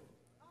checkbook.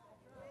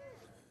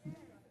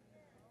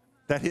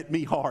 That hit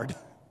me hard.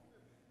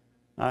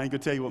 I ain't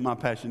going to tell you what my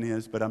passion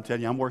is, but I'm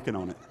telling you, I'm working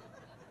on it.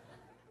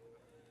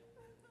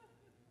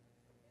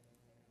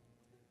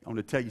 I want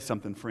to tell you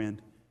something, friend.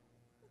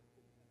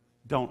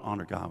 Don't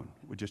honor God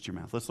with just your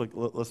mouth. Let's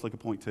look at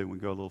point 2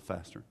 and go a little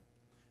faster.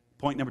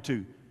 Point number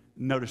 2,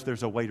 notice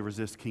there's a way to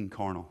resist King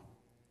Carnal,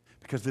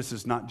 because this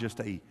is not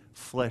just a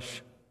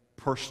flesh,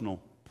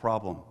 personal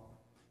problem.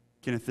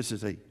 Kenneth, this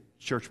is a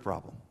church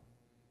problem.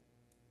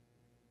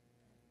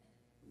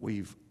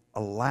 We've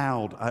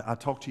allowed, I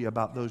talked to you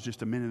about those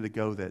just a minute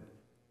ago that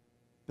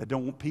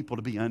don't want people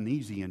to be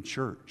uneasy in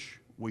church.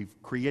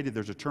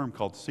 There's a term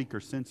called seeker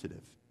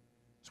sensitive.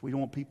 So we don't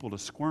want people to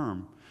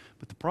squirm.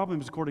 But the problem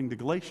is, according to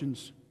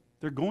Galatians,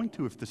 they're going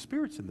to if the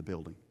Spirit's in the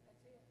building.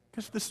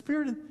 Because the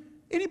Spirit,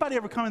 anybody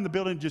ever come in the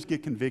building and just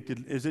get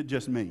convicted? Is it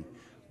just me?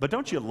 But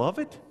don't you love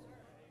it?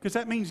 Because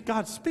that means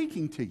God's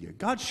speaking to you.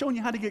 God's showing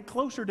you how to get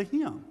closer to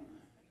Him.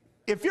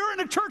 If you're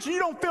in a church and you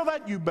don't feel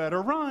that, you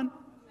better run.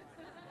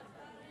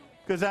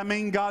 Because that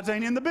means God's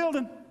ain't in the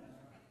building.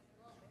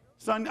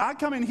 Son, I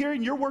come in here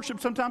and your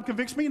worship sometimes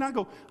convicts me, and I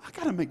go, I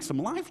got to make some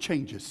life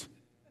changes.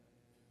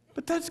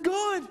 But that's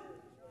good.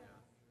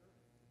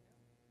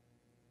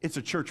 It's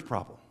a church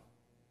problem.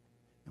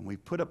 And we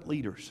put up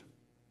leaders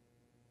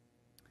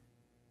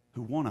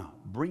who want to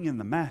bring in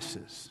the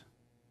masses.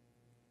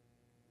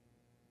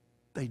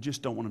 They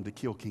just don't want them to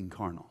kill King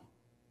Carnal.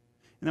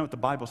 You know what the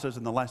Bible says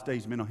in the last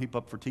days, men will heap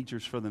up for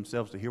teachers for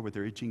themselves to hear what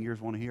their itching ears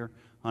want to hear?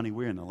 Honey,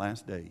 we're in the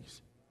last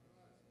days.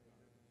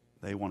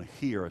 They want to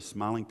hear a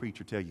smiling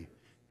preacher tell you,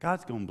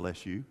 God's going to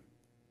bless you.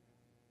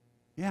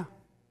 Yeah,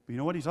 but you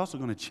know what? He's also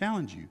going to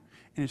challenge you.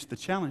 And it's the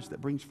challenge that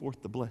brings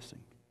forth the blessing.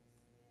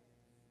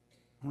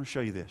 I want to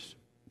show you this.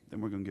 Then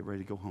we're going to get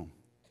ready to go home.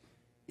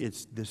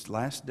 It's this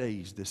last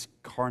days, this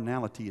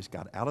carnality has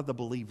got out of the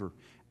believer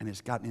and it's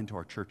gotten into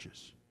our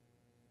churches.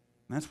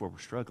 And that's where we're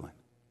struggling.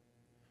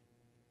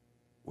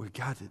 We've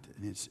got it,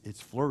 and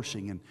it's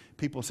flourishing. And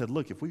people said,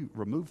 look, if we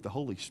remove the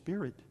Holy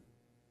Spirit,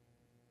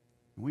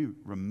 and we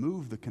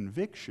remove the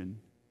conviction,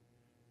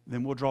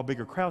 then we'll draw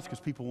bigger crowds because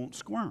people won't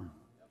squirm.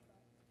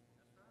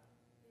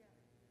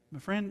 My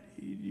friend,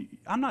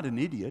 I'm not an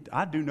idiot.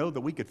 I do know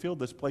that we could fill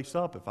this place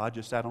up if I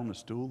just sat on a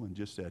stool and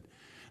just said,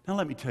 now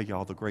let me tell you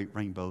all the great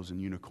rainbows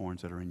and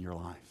unicorns that are in your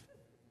life.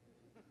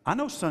 I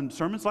know some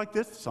sermons like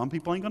this, some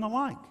people ain't going to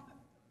like.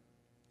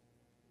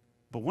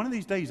 But one of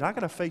these days, I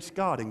got to face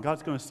God, and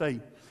God's going to say,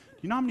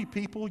 you know how many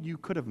people you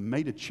could have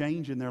made a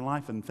change in their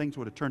life and things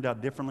would have turned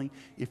out differently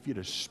if you'd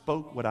have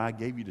spoke what I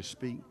gave you to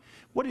speak?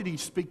 What did he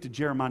speak to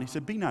Jeremiah? He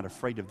said, be not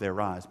afraid of their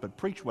eyes, but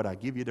preach what I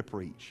give you to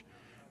preach.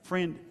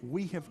 Friend,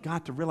 we have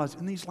got to realize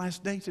in these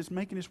last days, it's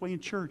making its way in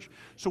church.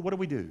 So what do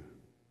we do?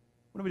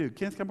 What do we do?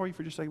 Kenneth, can I borrow you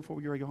for just a second before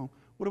we get ready to go home?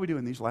 What do we do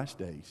in these last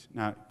days?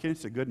 Now,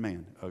 Kenneth's a good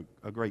man,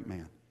 a great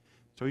man.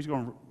 So he's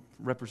going to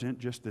represent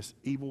just this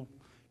evil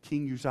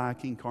King Uzziah,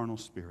 King Carnal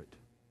spirit.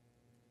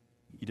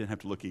 You didn't have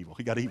to look evil.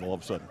 He got evil all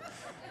of a sudden.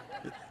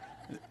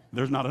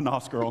 There's not an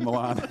Oscar on the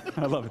line.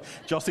 I love it.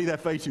 Did y'all see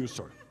that face? You was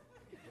sorry.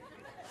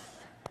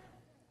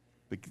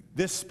 But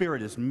this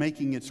spirit is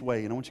making its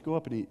way, and I want you to go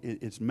up, and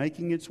it's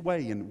making its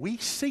way, and we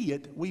see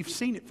it. We've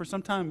seen it for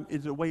some time.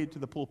 It's a way into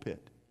the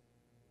pulpit.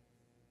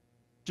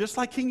 Just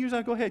like King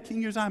Uzziah, go ahead.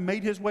 King Uzziah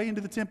made his way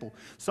into the temple.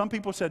 Some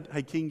people said,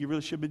 hey, King, you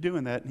really should be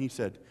doing that. And he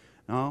said,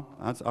 no,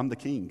 I'm the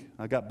king.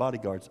 I got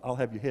bodyguards. I'll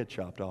have your head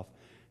chopped off.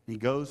 And he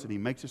goes and he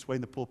makes his way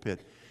in the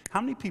pulpit. How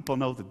many people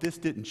know that this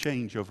didn't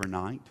change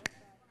overnight?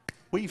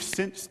 We've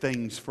sensed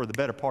things for the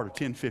better part of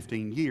 10,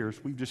 15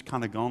 years. We've just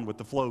kind of gone with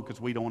the flow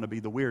because we don't want to be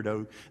the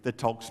weirdo that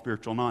talks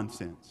spiritual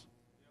nonsense.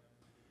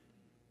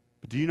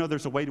 But do you know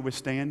there's a way to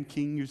withstand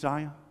King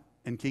Uzziah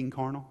and King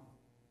Carnal?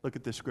 Look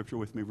at this scripture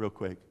with me real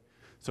quick.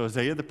 So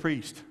Isaiah the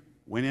priest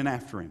went in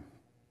after him,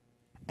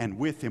 and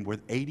with him were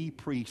 80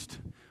 priests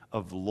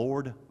of the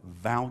Lord,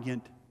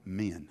 valiant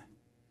men,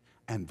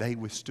 and they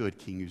withstood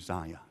King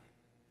Uzziah.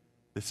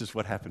 This is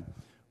what happened.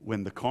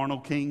 When the carnal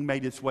king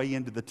made its way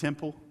into the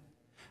temple,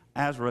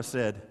 Azra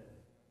said,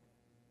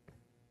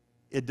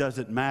 it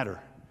doesn't matter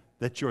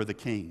that you're the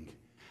king.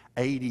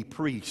 80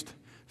 priests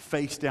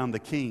faced down the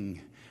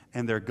king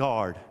and their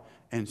guard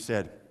and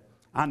said,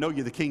 I know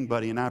you're the king,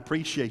 buddy, and I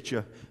appreciate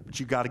you, but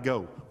you got to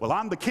go. Well,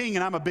 I'm the king,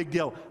 and I'm a big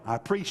deal. I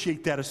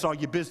appreciate that. I saw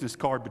your business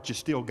card, but you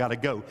still got to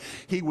go.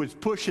 He was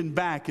pushing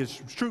back. His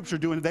troops were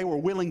doing it. They were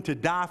willing to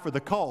die for the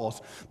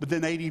cause. But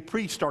then 80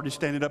 priests started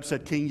standing up and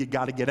said, King, you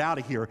got to get out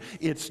of here.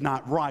 It's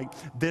not right.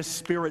 This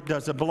spirit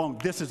doesn't belong.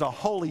 This is a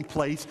holy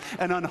place,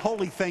 and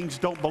unholy things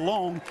don't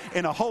belong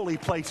in a holy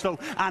place. So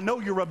I know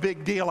you're a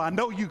big deal. I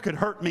know you could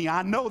hurt me.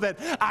 I know that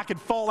I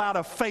could fall out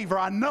of favor.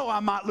 I know I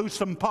might lose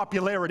some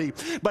popularity,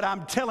 but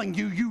I'm telling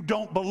you, you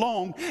don't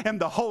belong in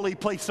the holy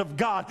place of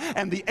God.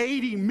 And the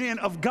 80 men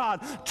of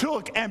God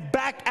took and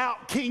backed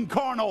out King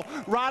Carnal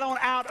right on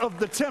out of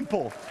the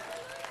temple.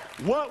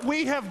 What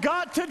we have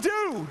got to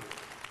do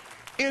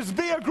is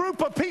be a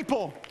group of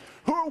people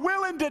who are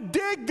willing to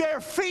dig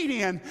their feet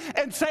in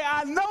and say,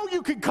 I know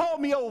you can call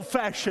me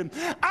old-fashioned.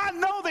 I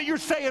know that you're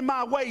saying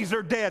my ways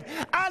are dead.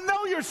 I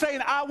know you're saying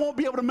I won't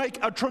be able to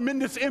make a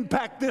tremendous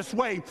impact this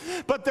way.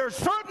 But there's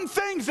certain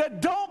things that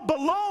don't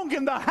belong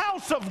in the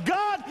house of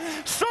God,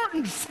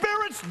 certain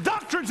spirits,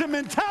 doctrines, and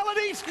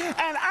mentalities,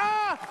 and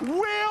I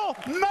will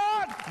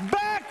not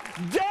back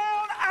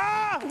down.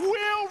 I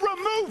will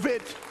remove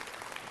it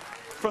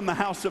from the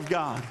house of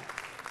God.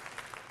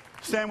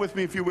 Stand with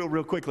me, if you will,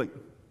 real quickly.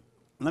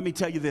 Let me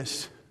tell you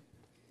this.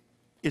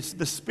 It's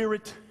the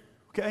spirit,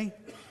 okay?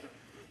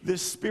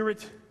 This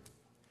spirit,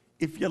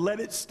 if you let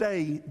it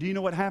stay, do you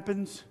know what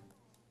happens?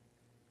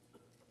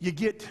 You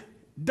get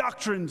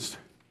doctrines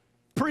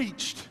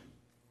preached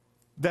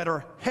that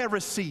are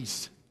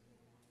heresies.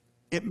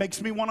 It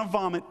makes me want to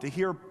vomit to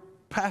hear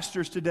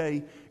pastors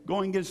today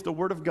going against the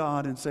Word of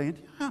God and saying,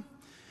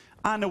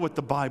 I know what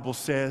the Bible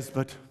says,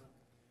 but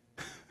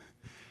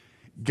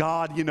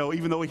God, you know,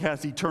 even though He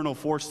has eternal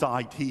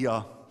foresight, He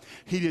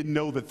didn't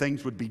know that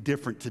things would be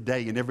different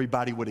today and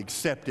everybody would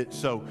accept it.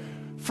 So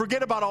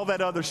forget about all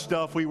that other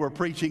stuff we were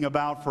preaching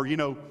about for,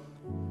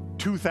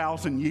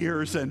 2,000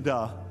 years, and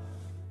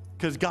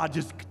because God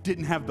just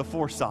didn't have the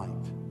foresight.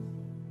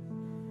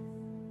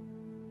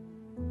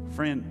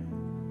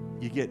 Friend,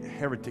 you get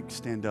heretics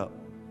stand up.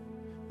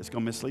 It's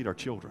going to mislead our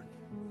children.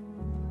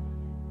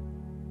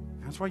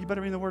 That's why you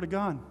better be in the Word of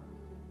God.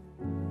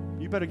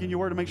 You better get in your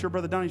Word to make sure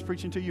Brother Donnie's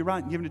preaching to you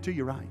right and giving it to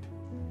you right.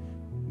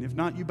 And if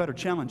not, you better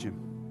challenge him.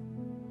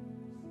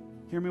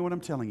 Hear me what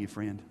I'm telling you,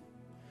 friend.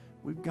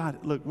 We've got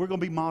it. Look, we're going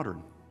to be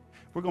modern.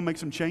 We're going to make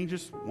some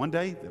changes one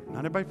day that not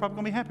everybody's probably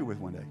going to be happy with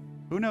one day.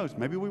 Who knows?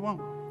 Maybe we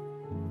won't.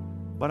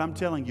 But I'm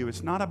telling you,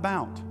 it's not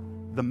about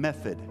the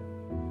method.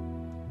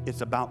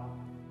 It's about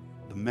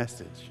the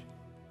message.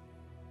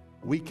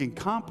 We can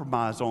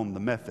compromise on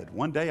the method.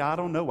 One day, I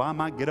don't know, I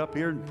might get up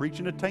here and preach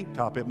in a tank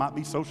top. It might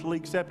be socially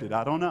accepted.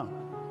 I don't know.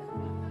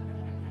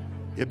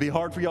 It'd be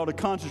hard for y'all to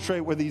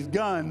concentrate with these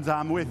guns.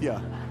 I'm with you.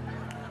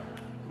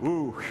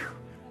 Ooh.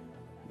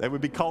 They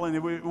would be calling,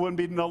 it wouldn't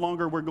be no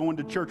longer we're going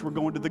to church, we're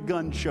going to the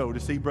gun show to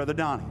see Brother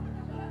Donnie.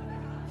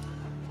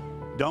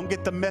 Don't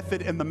get the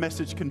method and the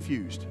message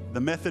confused.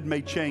 The method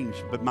may change,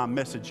 but my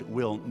message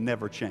will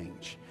never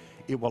change.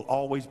 It will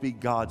always be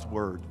God's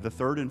word. The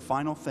third and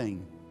final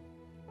thing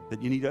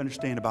that you need to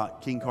understand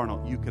about King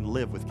Carnal, you can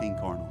live with King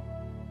Carnal.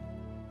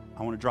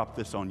 I want to drop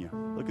this on you.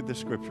 Look at this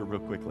scripture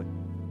real quickly.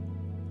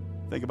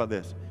 Think about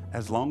this.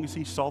 As long as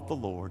he sought the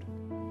Lord,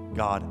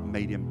 God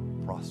made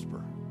him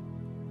prosper.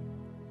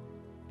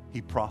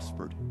 He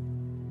prospered.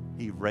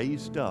 He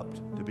raised up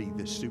to be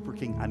this super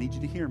king. I need you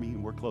to hear me,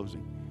 and we're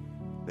closing.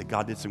 That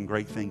God did some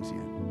great things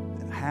in.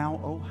 And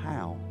how, oh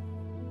how.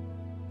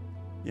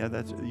 Yeah,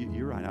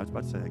 you're right. I was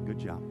about to say that. Good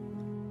job.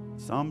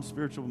 Some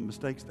spiritual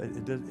mistakes,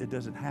 it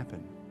doesn't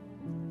happen.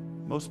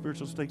 Most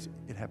spiritual mistakes,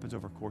 it happens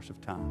over a course of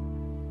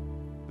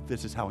time. But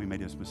this is how he made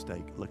his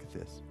mistake. Look at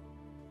this.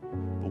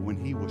 But when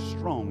he was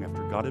strong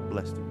after God had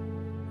blessed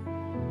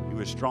him, he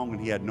was strong and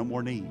he had no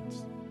more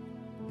needs.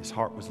 His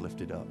heart was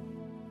lifted up.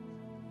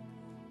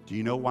 Do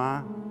you know why?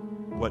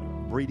 What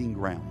breeding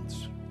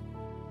grounds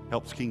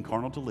helps King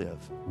Carnal to live?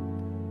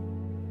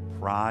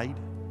 Pride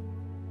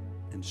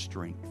and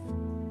strength.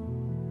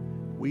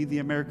 We, the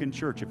American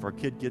church, if our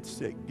kid gets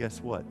sick,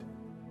 guess what?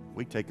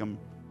 We take them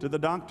to the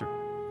doctor.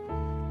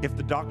 If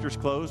the doctor's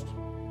closed,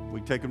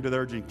 we take them to the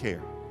urgent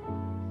care.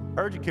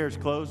 Urgent care is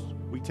closed,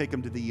 we take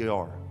them to the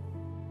ER.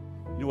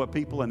 You know what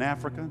people in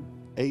Africa,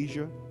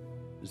 Asia,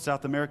 and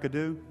South America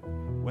do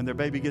when their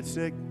baby gets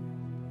sick?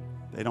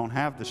 They don't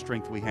have the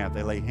strength we have.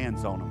 They lay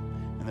hands on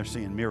them, and they're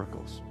seeing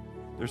miracles.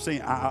 They're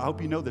seeing, I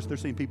hope you know this, they're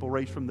seeing people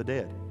raised from the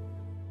dead.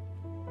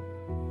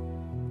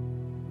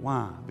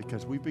 Why?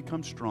 Because we've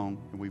become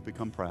strong and we've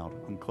become proud.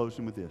 I'm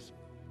closing with this.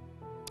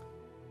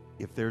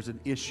 If there's an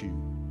issue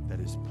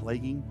that is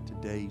plaguing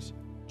today's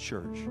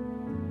church,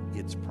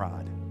 it's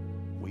pride.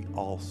 We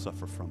all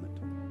suffer from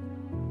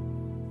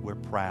it. We're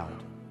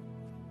proud.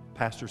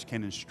 Pastors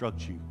can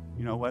instruct you.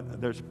 You know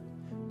what? There's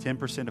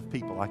 10% of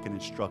people I can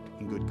instruct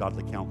in good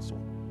godly counsel.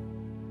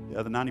 The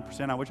other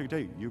 90%, I wish I could tell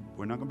you,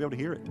 we're not going to be able to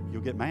hear it.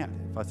 You'll get mad.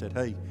 If I said,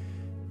 hey,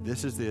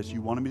 this is this.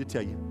 You wanted me to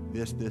tell you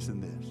this, this,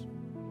 and this.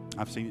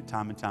 I've seen it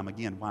time and time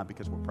again. Why?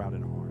 Because we're proud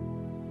in our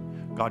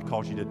heart. God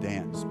calls you to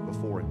dance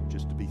before Him,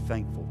 just to be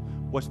thankful.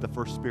 What's the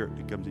first spirit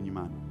that comes in your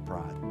mind?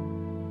 Pride.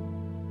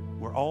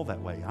 We're all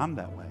that way. I'm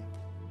that way.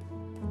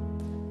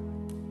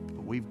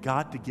 But we've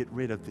got to get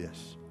rid of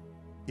this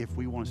if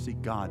we want to see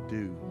God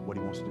do what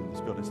He wants to do in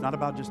this building. It's not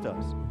about just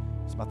us.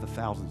 It's about the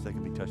thousands that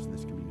can be touched in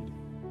this community.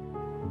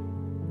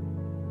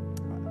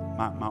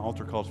 My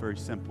altar call is very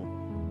simple.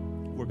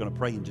 We're going to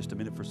pray in just a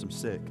minute for some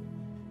sick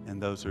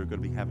and those who are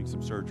going to be having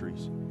some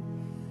surgeries.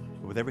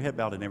 But with every head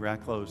bowed and every eye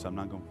closed, I'm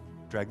not going to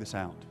drag this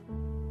out.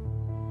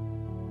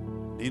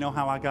 Do you know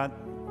how I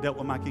dealt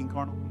with my King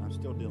Carnal? I'm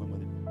still dealing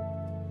with it.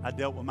 I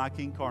dealt with my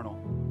King Carnal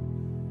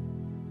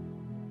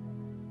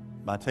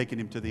by taking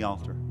him to the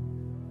altar.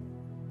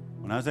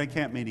 When I was at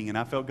camp meeting and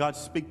I felt God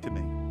speak to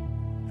me,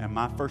 and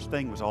my first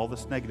thing was all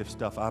this negative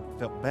stuff, I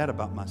felt bad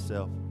about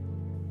myself.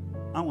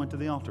 I went to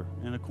the altar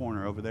in a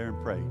corner over there and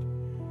prayed.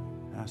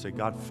 And I said,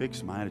 God,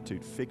 fix my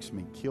attitude, fix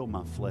me, kill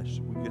my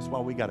flesh. That's why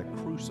we got to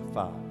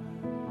crucify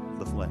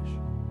the flesh.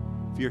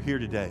 If you're here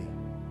today,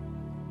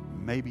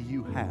 maybe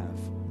you have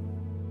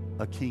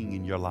a king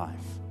in your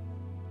life.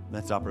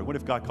 Let's operate. What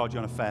if God called you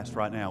on a fast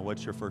right now?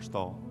 What's your first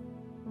thought?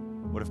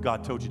 What if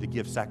God told you to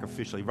give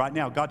sacrificially? Right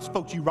now, God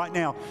spoke to you right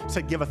now,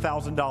 said give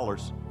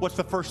 $1,000. What's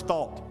the first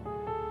thought?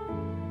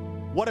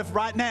 What if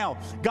right now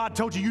God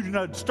told you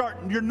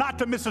you're not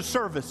to miss a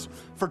service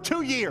for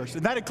 2 years,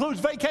 and that includes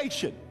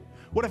vacation?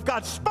 What if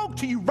God spoke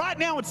to you right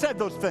now and said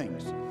those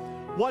things?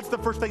 What's the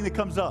first thing that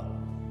comes up?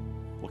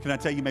 Well, can I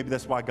tell you, maybe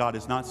that's why God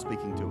is not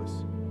speaking to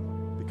us,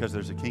 because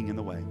there's a king in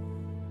the way.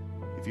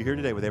 If you're here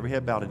today with every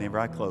head bowed and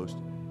every eye closed,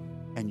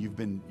 and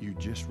you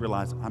just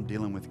realize I'm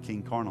dealing with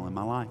King Carnal in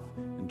my life,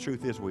 and the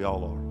truth is we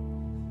all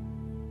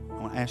are.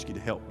 I want to ask you to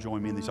help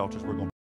join me in these altars. We're going to